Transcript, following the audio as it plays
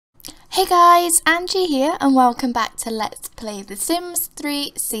Hey guys, Angie here and welcome back to Let's Play The Sims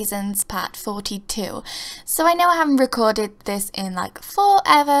 3 Seasons Part 42. So I know I haven't recorded this in like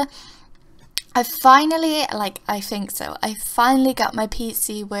forever. I finally got my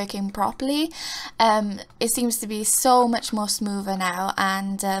PC working properly. It seems to be so much more smoother now,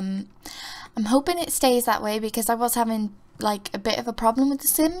 and I'm hoping it stays that way because I was having like a bit of a problem with The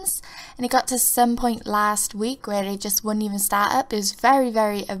Sims, and it got to some point last week where it just wouldn't even start up. It was very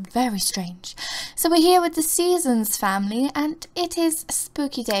strange. So we're here with the Seasons family, and it is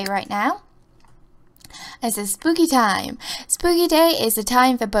spooky day right now. It's a spooky time. Spooky day is a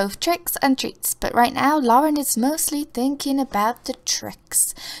time for both tricks and treats, but right now Lauren is mostly thinking about the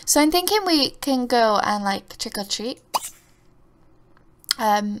tricks. So I'm thinking we can go and like trick or treat.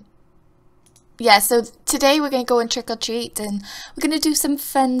 Yeah, so today we're going to go and trick or treat, and we're going to do some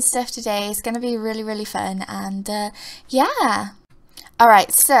fun stuff today. It's going to be really fun, and yeah.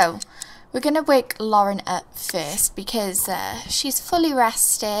 Alright, so we're going to wake Lauren up first because she's fully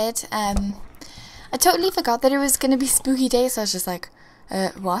rested. I totally forgot that it was going to be spooky day, so I was just like,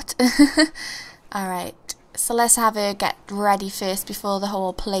 what? Alright, so let's have her get ready first before the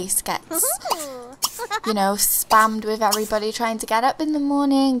whole place gets, you know, spammed with everybody trying to get up in the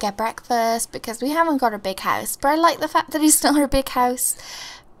morning, get breakfast, because we haven't got a big house. But I like the fact that it's not a big house,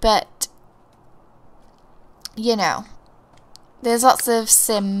 but, you know, there's lots of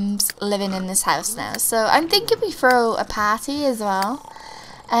Sims living in this house now, so I'm thinking we throw a party as well.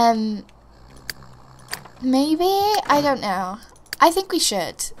 Maybe? I don't know. I think we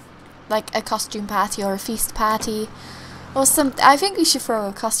should. Like a costume party or a feast party or something. I think we should throw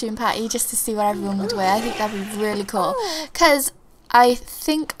a costume party just to see what everyone would wear. I think that'd be really cool. Because I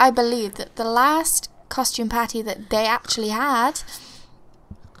believe that the last costume party that they actually had,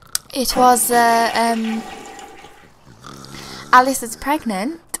 it was Alice is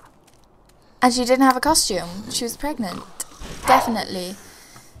pregnant and she didn't have a costume. She was pregnant. Definitely.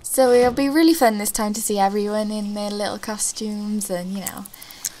 So it'll be really fun this time to see everyone in their little costumes, and you know,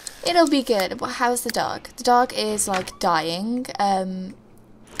 it'll be good. How's the dog? The dog is like dying.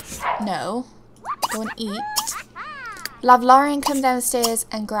 No. Go and eat. We'll have Lauren come downstairs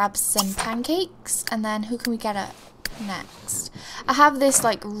and grab some pancakes, and then who can we get up next? I have this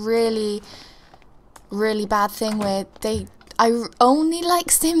like really bad thing where I only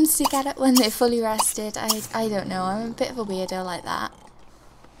like Sims to get up when they're fully rested. I don't know. I'm a bit of a weirdo like that.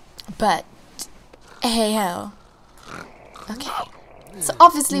 But, hey ho. Okay. So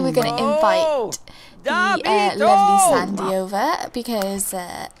obviously we're going to invite the lovely Sandy over because,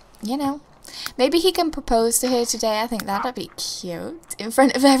 you know, maybe he can propose to her today. I think that'd be cute. In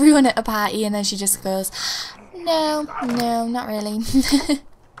front of everyone at a party, and then she just goes, no, not really.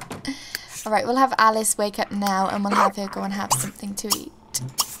 Alright, we'll have Alice wake up now, and we'll have her go and have something to eat.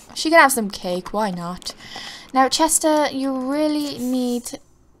 She can have some cake, why not? Now, Chester, you really need...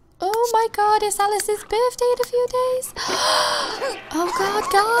 Oh my god, it's Alice's birthday in a few days. Oh god,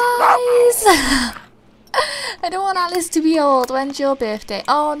 guys. I don't want Alice to be old. When's your birthday?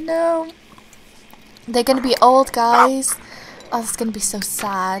 Oh no. They're going to be old, guys. Oh, that's going to be so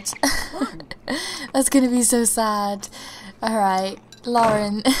sad. That's going to be so sad. Alright,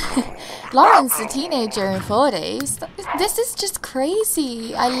 Lauren. Lauren's a teenager in 4 days. This is just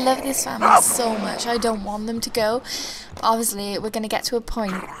crazy. I love this family so much. I don't want them to go. Obviously, we're going to get to a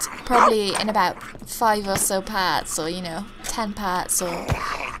point, probably in about 5 or so parts, or, you know, 10 parts, or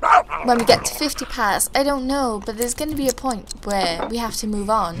when we get to 50 parts, I don't know, but there's going to be a point where we have to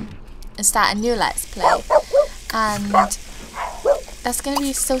move on and start a new Let's Play, and that's going to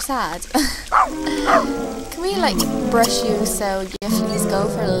be so sad. Can we, like, brush you so your fleas go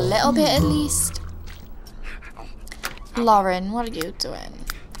for a little bit at least? Lauren, what are you doing?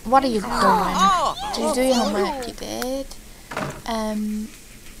 What are you doing? Did you do your homework? You did.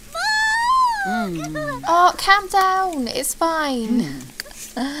 Oh, calm down. It's fine.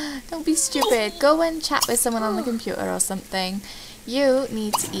 Don't be stupid. Go and chat with someone on the computer or something. You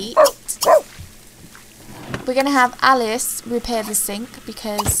need to eat. We're going to have Alice repair the sink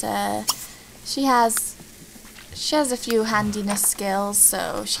because she has a few handiness skills,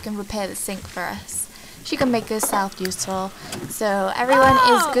 so she can repair the sink for us. She can make herself useful. So everyone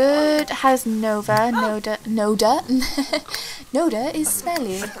is good. How's Nova? Noda? Noda is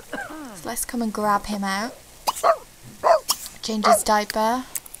smelly. So let's come and grab him out. Change his diaper.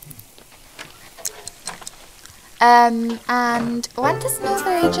 And when does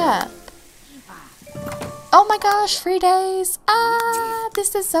Nova age up? Oh my gosh, 3 days! Ah,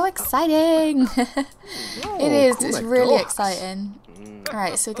 this is so exciting! It is. It's really exciting.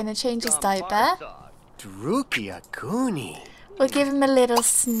 Alright, so we're gonna change his diaper. We'll give him a little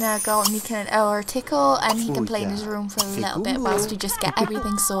snuggle and he can, or tickle, and he can play in his room for a little bit whilst we just get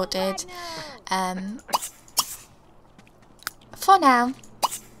everything sorted. For now.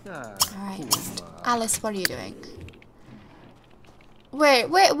 Alright. Alice, what are you doing? Wait,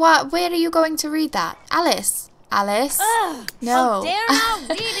 what? Where are you going to read that? Alice? Alice? No.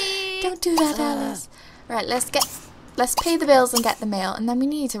 Don't do that, Alice. Right, let's pay the bills and get the mail, and then we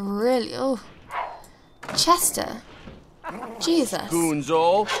need to really, Chester. Jesus.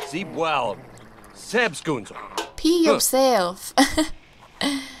 Gunzo, sie well. Sebs Gunzo. Pee yourself.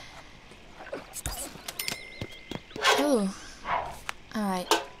 Ooh.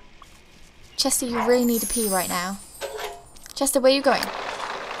 Alright. Chester, you really need to pee right now. Chester, where are you going?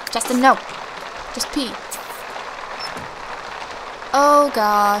 Chester, no. Just pee. Oh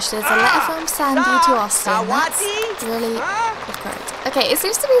gosh, there's a letter from Sandy to Austin. That's really great. Okay, it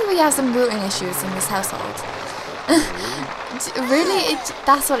seems to be that we have some rooting issues in this household. Really,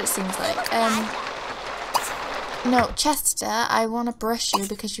 that's what it seems like. No, Chester, I want to brush you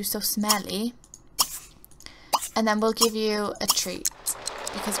because you're so smelly. And then we'll give you a treat.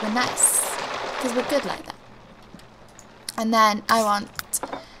 Because we're nice. Because we're good like that. And then I want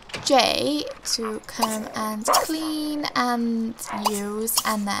Jay to come and clean and use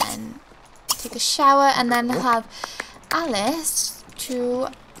and then take a shower, and then have Alice to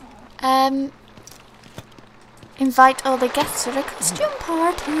invite all the guests to the costume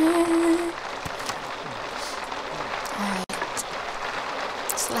party. Alright.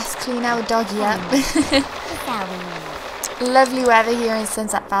 So let's clean our doggy up. Lovely weather here in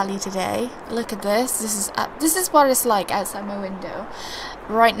Sunset Valley today. Look at this. This is what it's like outside my window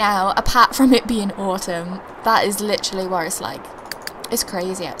right now, apart from it being autumn. That is literally what it's like. It's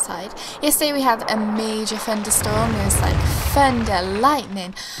crazy outside. Yesterday we had a major thunderstorm. There was like thunder,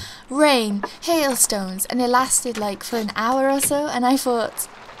 lightning, rain, hailstones, and it lasted like for an hour or so, and I thought,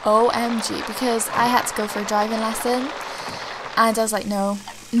 OMG, because I had to go for a driving lesson, and I was like, no,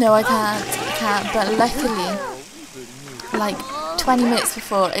 I can't, but luckily, like 20 minutes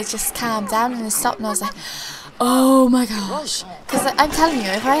before, it just calmed down and it stopped, and I was like, oh my gosh, because I'm telling you,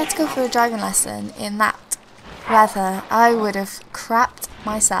 if I had to go for a driving lesson in that weather, I would have crapped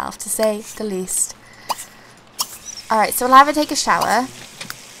myself, to say the least. Alright, so we'll have her take a shower,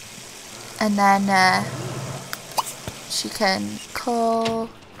 and then she can call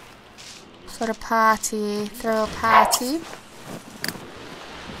for a party, throw a party.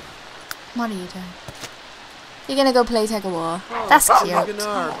 What are you doing? You're gonna go play tug of war. That's cute.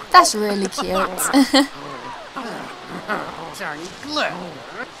 That's really cute.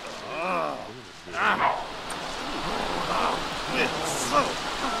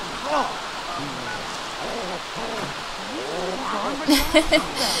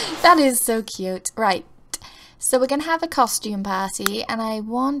 That is so cute. Right, so we're gonna have a costume party, and I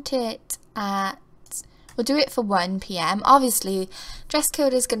want it at, we'll do it for 1 PM. Obviously, dress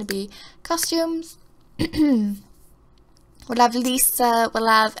code is gonna be costumes. We'll have Lisa, we'll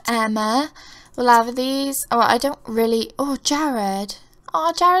have Emma, we'll have these. Oh, I don't really, Jared.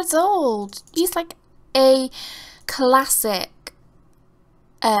 Oh, Jared's old. He's like a classic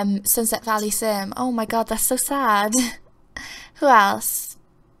Sunset Valley sim. Oh my god, that's so sad. Who else?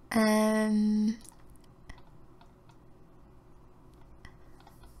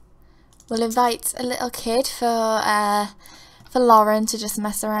 We'll invite a little kid for Lauren to just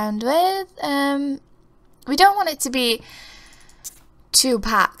mess around with. We don't want it to be 2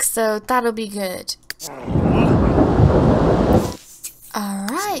 packs, so that'll be good.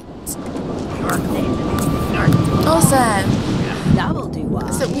 Alright. Awesome.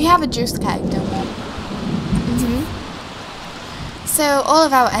 So we have a juice keg, don't we? So all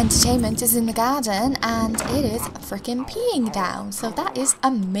of our entertainment is in the garden, and it is freaking peeing down. So that is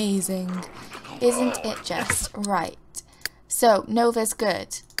amazing. Isn't it just? Right. So Nova's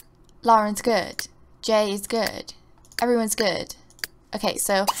good. Lauren's good. Jay is good. Everyone's good. Okay,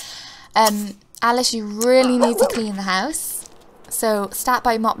 so Alice, you really need to clean the house. So start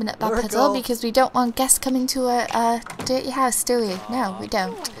by mopping up that puddle, because we don't want guests coming to a dirty house, do we? No, we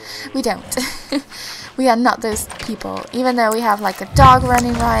don't. We don't. We are not those people. Even though we have like a dog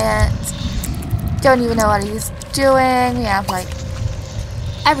running riot. Don't even know what he's doing. We have like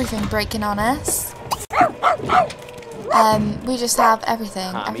everything breaking on us. We just have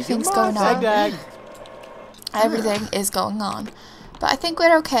everything. Everything's going on. Everything is going on. But I think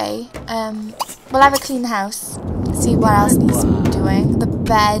we're okay. We'll have a clean house. See what else needs doing. The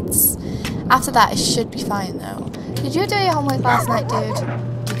beds. After that, it should be fine though. Did you do your homework last night, dude?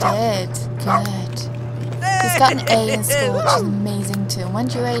 You did. Good. He's got an A in school, which is amazing too. When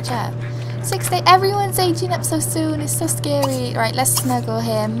did you age up? 6 days. Everyone's aging up so soon. It's so scary. Right, let's snuggle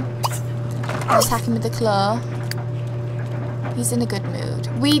him. Attack him with the claw. He's in a good mood.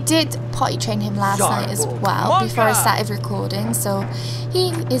 We did potty train him last night as well before I started recording, so he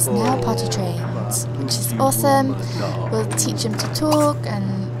is now potty trained, which is awesome. We'll teach him to talk,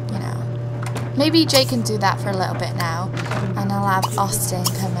 and you know, maybe Jay can do that for a little bit now, and I'll have Austin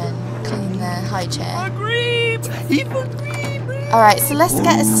come and clean the high chair. Alright, so let's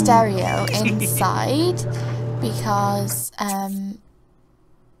get a stereo inside because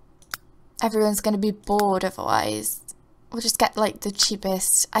everyone's going to be bored otherwise. We'll just get like the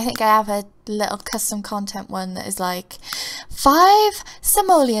cheapest. I think I have a little custom content one that is like 5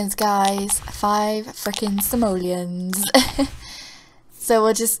 simoleons, guys. 5 freaking simoleons. So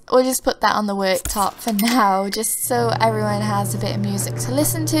we'll just put that on the worktop for now, just so everyone has a bit of music to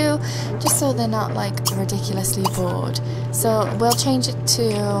listen to, just so they're not like ridiculously bored. So we'll change it to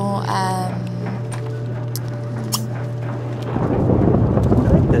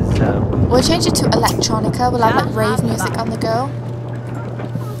we'll change it to electronica. We'll have like rave music on the go.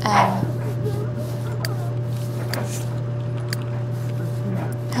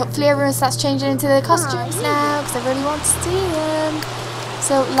 Hopefully everyone starts changing into their costumes now, because I really want to see them.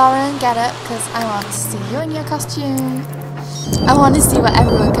 So Lauren, get up, because I want to see you in your costume. I want to see what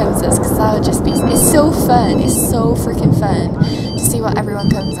everyone comes as, because that would just be, it's so fun, it's so freaking fun to see what everyone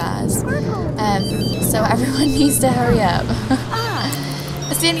comes as. So everyone needs to hurry up.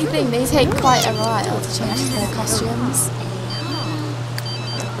 That's the only thing, they take quite a while to change their costumes.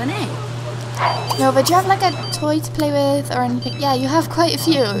 No, but do you have like a toy to play with or anything? Yeah, you have quite a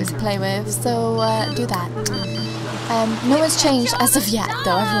few to play with, so do that. No one's changed as of yet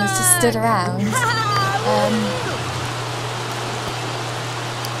though, everyone's just stood around.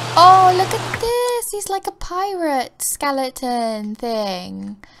 Oh, look at this! He's like a pirate skeleton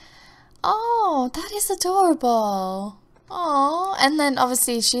thing. Oh, that is adorable. Oh, and then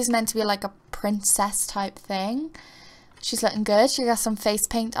obviously she's meant to be like a princess type thing. She's looking good. She got some face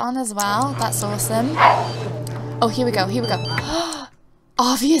paint on as well. That's awesome. Oh, here we go. Here we go.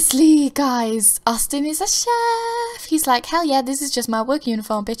 Obviously, guys, Austin is a chef. He's like, hell yeah, this is just my work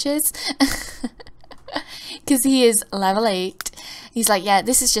uniform, bitches. Because he is level 8. He's like, yeah,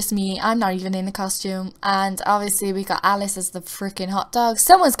 this is just me. I'm not even in a costume. And obviously we got Alice as the freaking hot dog.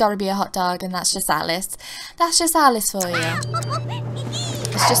 Someone's got to be a hot dog, and that's just Alice. That's just Alice for you.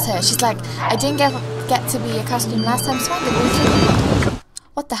 It's just her. She's like, I didn't get to be a costume last time, so I'm going to.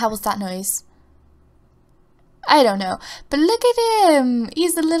 What the hell was that noise? I don't know. But look at him.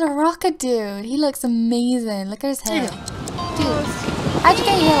 He's a little rocket dude. He looks amazing. Look at his hair. Dude, how'd you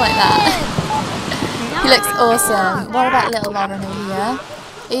get your hair like that? He looks awesome. What about little Lauren over here?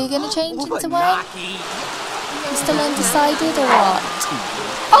 Are you going to change into one? You still undecided or what?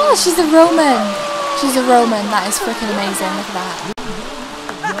 Oh, she's a Roman. She's a Roman. That is freaking amazing. Look at that.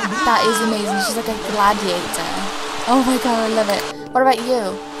 That is amazing. She's like a gladiator. Oh my god, I love it. What about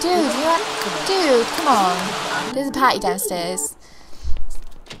you? Dude, come on. There's a party downstairs.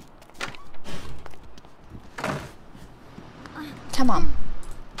 Come on.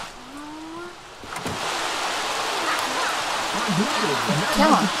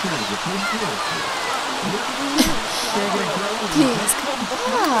 Come on. Please,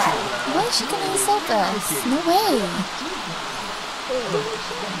 come on. Why is she gonna insult us? No way.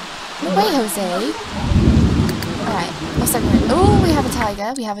 No way, Jose. Alright, what's that going? Oh, we have a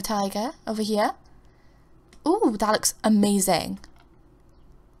tiger. We have a tiger over here. Ooh, that looks amazing.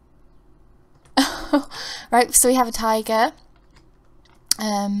 Right, so we have a tiger.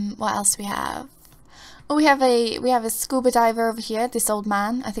 What else do we have? Oh, we have a scuba diver over here. This old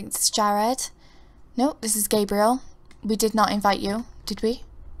man. I think this is Jared. No, this is Gabriel. We did not invite you, did we?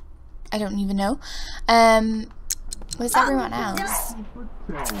 I don't even know. Where's everyone else?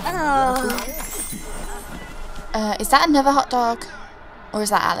 Is that another hot dog? Or is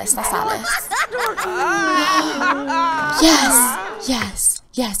that Alice? That's Alice. Yes.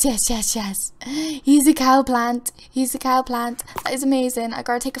 He's a cow plant. He's a cow plant. That is amazing. I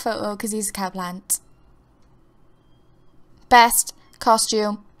gotta take a photo because he's a cow plant. Best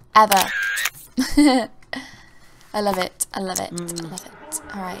costume ever. I love it. I love it. I love it.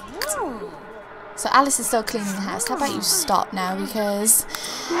 Alright. So Alice is still cleaning the house. How about you stop now, because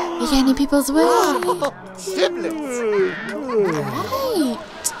you're getting in people's way. Alright.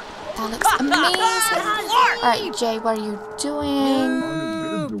 That looks amazing. Alright, Jay, what are you doing?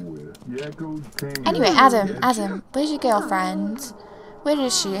 Anyway, Adam, where's your girlfriend? Where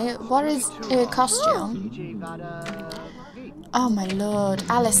is she? What is her costume? Oh my lord.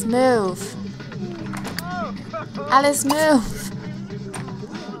 Alice, move. Alice, move.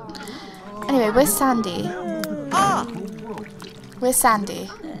 Anyway, where's Sandy? Where's Sandy?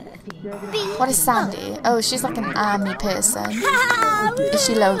 What is Sandy? Oh, she's like an army person. Is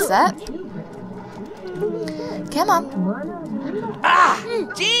she loads up? Come on.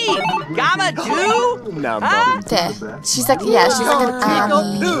 Gee, Gamma do? There. She's like, yeah, she's like an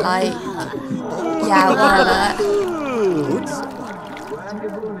army, like, yeah, whatever.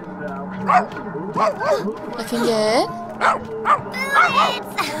 Looking good.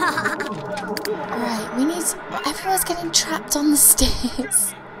 Alright, we need... Everyone's getting trapped on the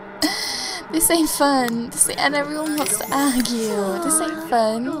stairs. This ain't fun. And everyone wants to argue. This ain't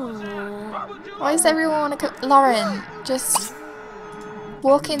fun. Why does everyone want to go... Lauren, just...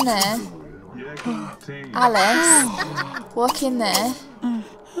 walk in there. Alice, walk in there.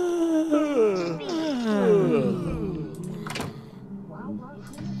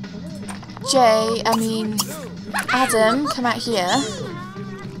 Adam, come out here.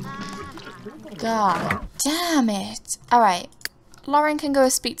 God damn it. Alright. Lauren can go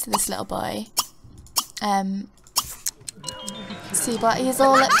speak to this little boy. See what he's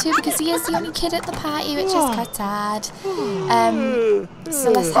all up to, because he is the only kid at the party, which is quite sad.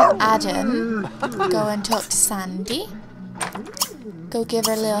 So let's have Adam go and talk to Sandy. Go give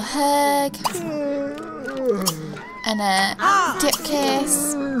her a little hug. And a dip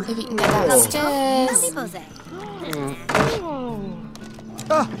kiss, if you can get downstairs.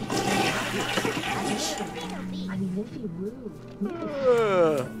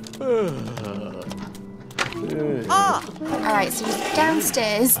 Alright, so he's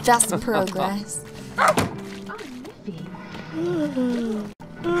downstairs, that's progress.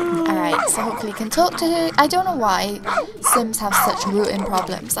 Alright, so hopefully he can talk to her. I don't know why Sims have such rooting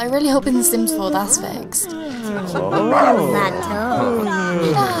problems. I really hope in The Sims 4 that's fixed.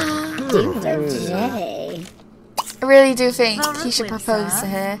 I really do think he should propose to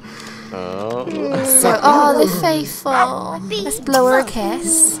her. So, oh, they're faithful. Let's blow her a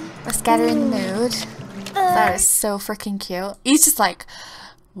kiss. Let's get her in the mood. That is so freaking cute. He's just like,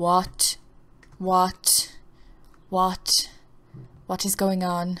 what is going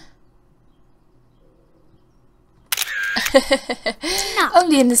on?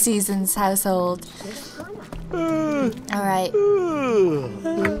 Only in the Seasons household. Alright.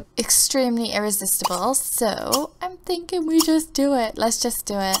 Extremely irresistible, so I'm thinking we just do it. Let's just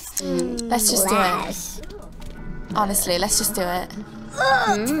do it. Let's just do it. Honestly, let's just do it.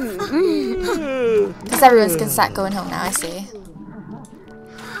 Because everyone's gonna start going home now, I see.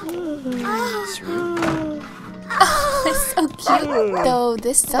 Oh, it's so cute though.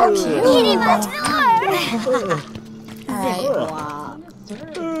 This is so cute. Alright.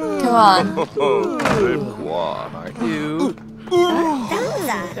 Come on.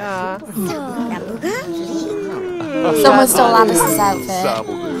 Someone stole Alice's outfit.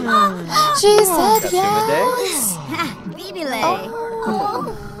 She said yes.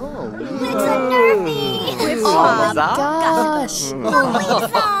 Oh my gosh. Oh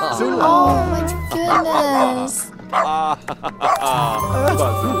my goodness.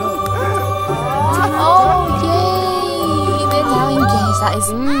 Oh yay. They're now engaged. That is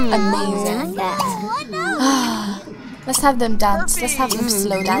amazing. Let's have them dance. Let's have them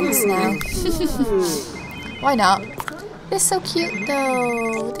slow dance now. Why not? They're so cute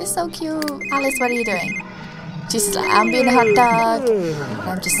though. They're so cute. Alice, what are you doing? She's like, I'm being a hot dog.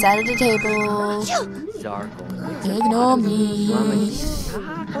 I'm just sat at the table. Ignore me.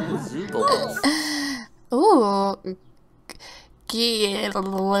 Ooh.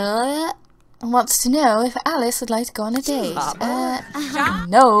 Wants to know if Alice would like to go on a date.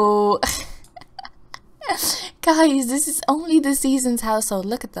 No. Guys, this is only the Seasons household.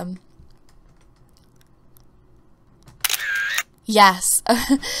 Look at them. Yes.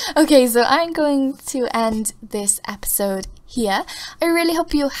 Okay, so I'm going to end this episode here. I really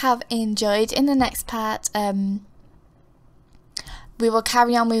hope you have enjoyed. In the next part, we will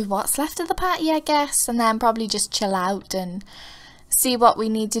carry on with what's left of the party, I guess, and then probably just chill out and see what we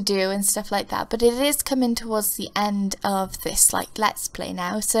need to do and stuff like that. But it is coming towards the end of this like let's play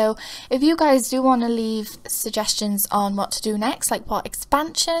now, so if you guys do want to leave suggestions on what to do next, like what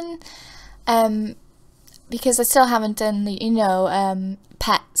expansion, because I still haven't done the, you know,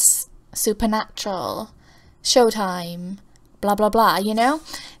 pets, supernatural, showtime, blah blah blah, you know.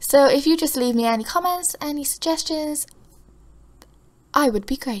 So if you just leave me any comments, any suggestions, I would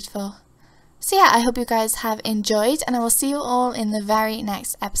be grateful. So yeah, I hope you guys have enjoyed, and I will see you all in the very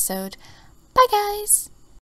next episode. Bye guys!